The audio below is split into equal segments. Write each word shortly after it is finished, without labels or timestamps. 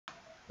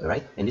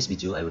Alright, in this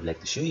video I would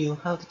like to show you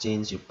how to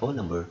change your phone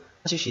number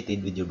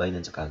associated with your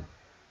Binance account.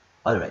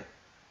 Alright,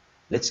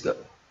 let's go.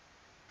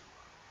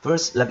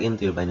 First, log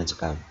into your Binance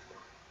account.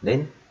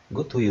 Then,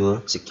 go to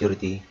your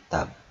Security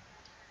tab.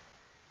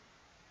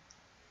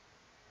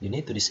 You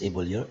need to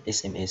disable your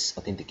SMS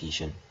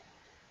authentication.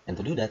 And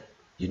to do that,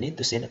 you need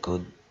to send a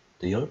code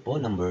to your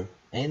phone number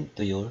and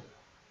to your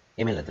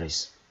email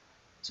address.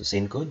 So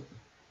send code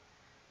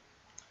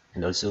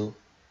and also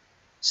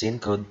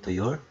send code to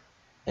your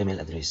email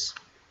address.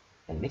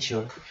 And make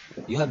sure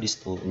you have these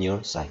two on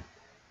your side.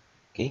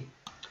 Okay?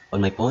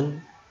 On my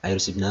phone, I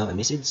receive now a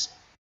message.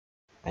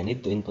 I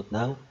need to input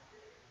now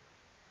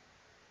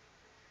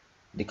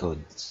the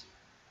codes.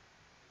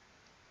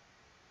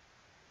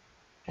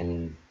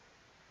 And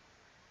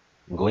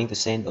I'm going to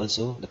send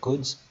also the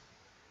codes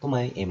to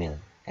my email.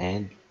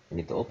 And you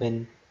need to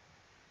open.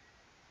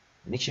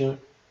 Make sure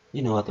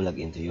you know how to log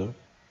into your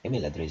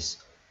email address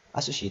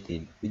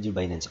associated with your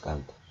Binance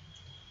account.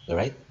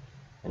 Alright,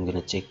 I'm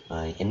gonna check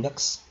my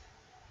inbox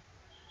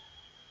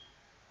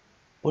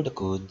for the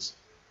codes.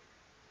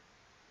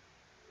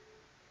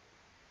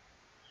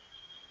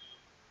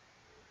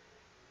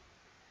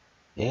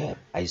 Yeah,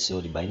 I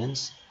saw the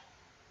Binance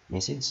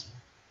message.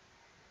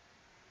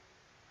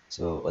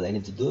 So all I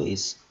need to do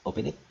is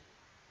open it.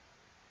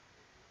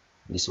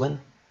 This one.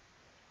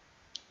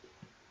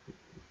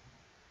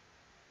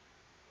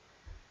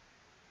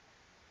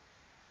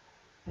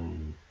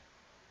 And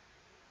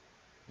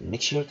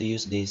make sure to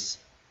use this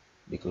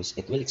because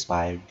it will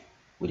expire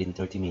within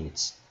 30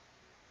 minutes.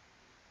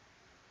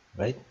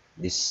 Right?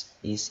 This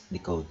is the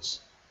codes.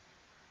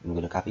 I'm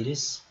gonna copy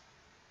this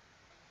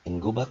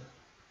and go back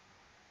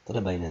to the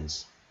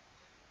Binance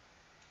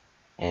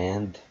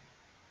and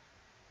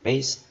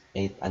paste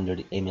it under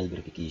the email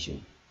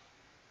verification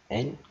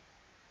and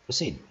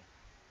proceed.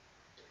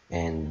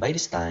 And by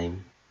this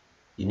time,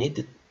 you need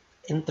to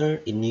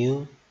enter a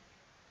new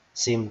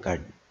SIM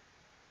card.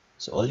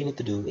 So all you need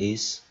to do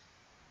is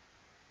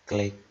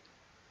click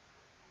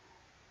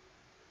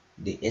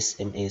the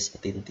SMS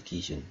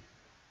authentication.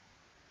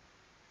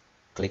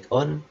 Click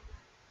on,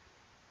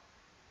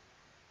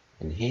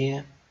 and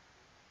here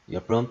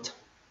you're prompt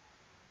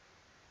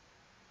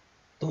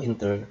to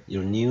enter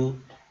your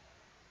new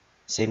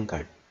SIM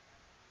card.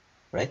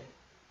 Right?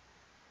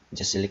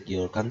 Just select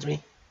your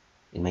country.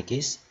 In my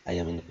case, I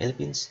am in the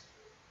Philippines.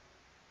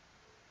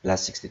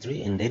 Plus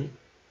 63, and then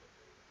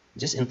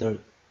just enter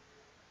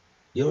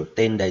your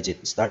 10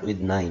 digit. Start with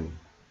 9.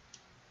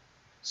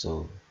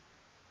 So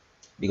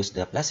because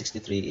the plus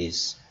 63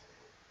 is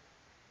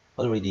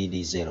already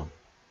the 0.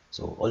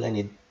 So all I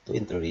need to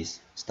enter is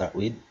start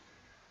with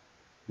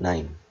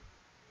 9.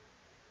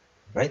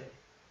 Right?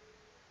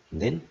 And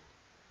then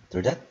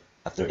after that,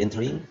 after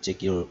entering,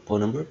 check your phone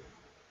number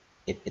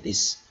if it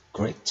is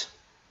correct.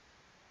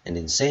 And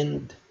then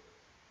send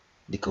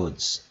the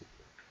codes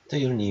to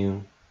your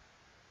new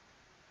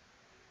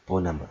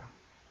phone number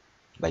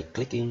by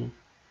clicking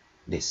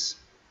this.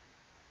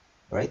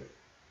 Right?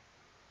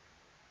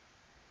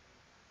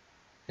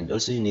 And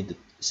also you need to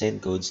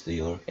send codes to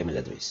your email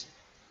address.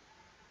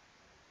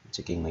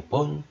 Checking my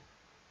phone,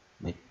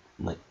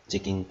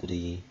 checking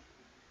to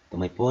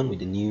my phone with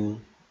the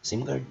new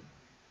SIM card,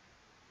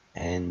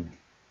 and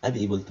I'll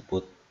be able to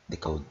put the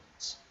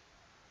codes.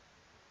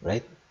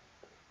 Right?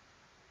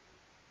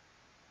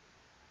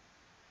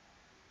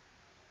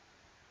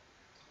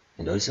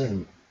 And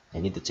also I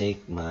need to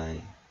check my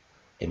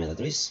email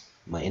address,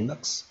 my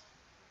inbox.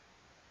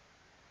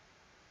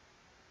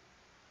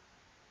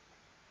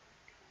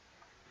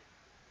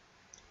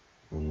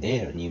 And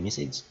there, new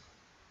message.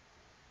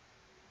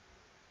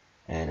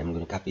 And I'm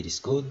going to copy this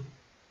code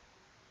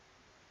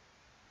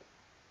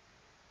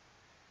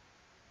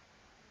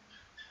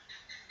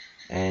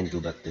and go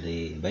back to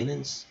the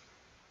Binance.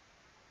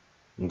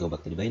 And go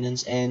back to the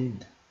Binance,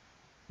 and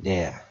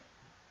there.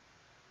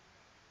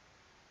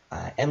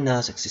 I am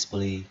now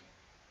successfully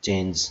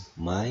changed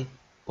my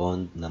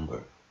phone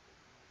number.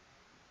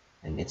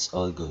 And it's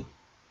all good.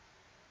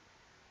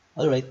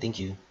 Alright, thank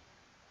you.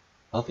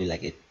 Hope you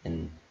like it,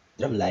 and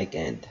drop a like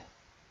and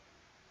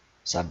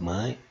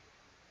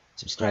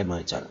subscribe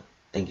my channel.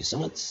 Thank you so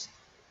much.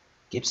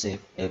 Keep safe,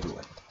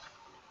 everyone.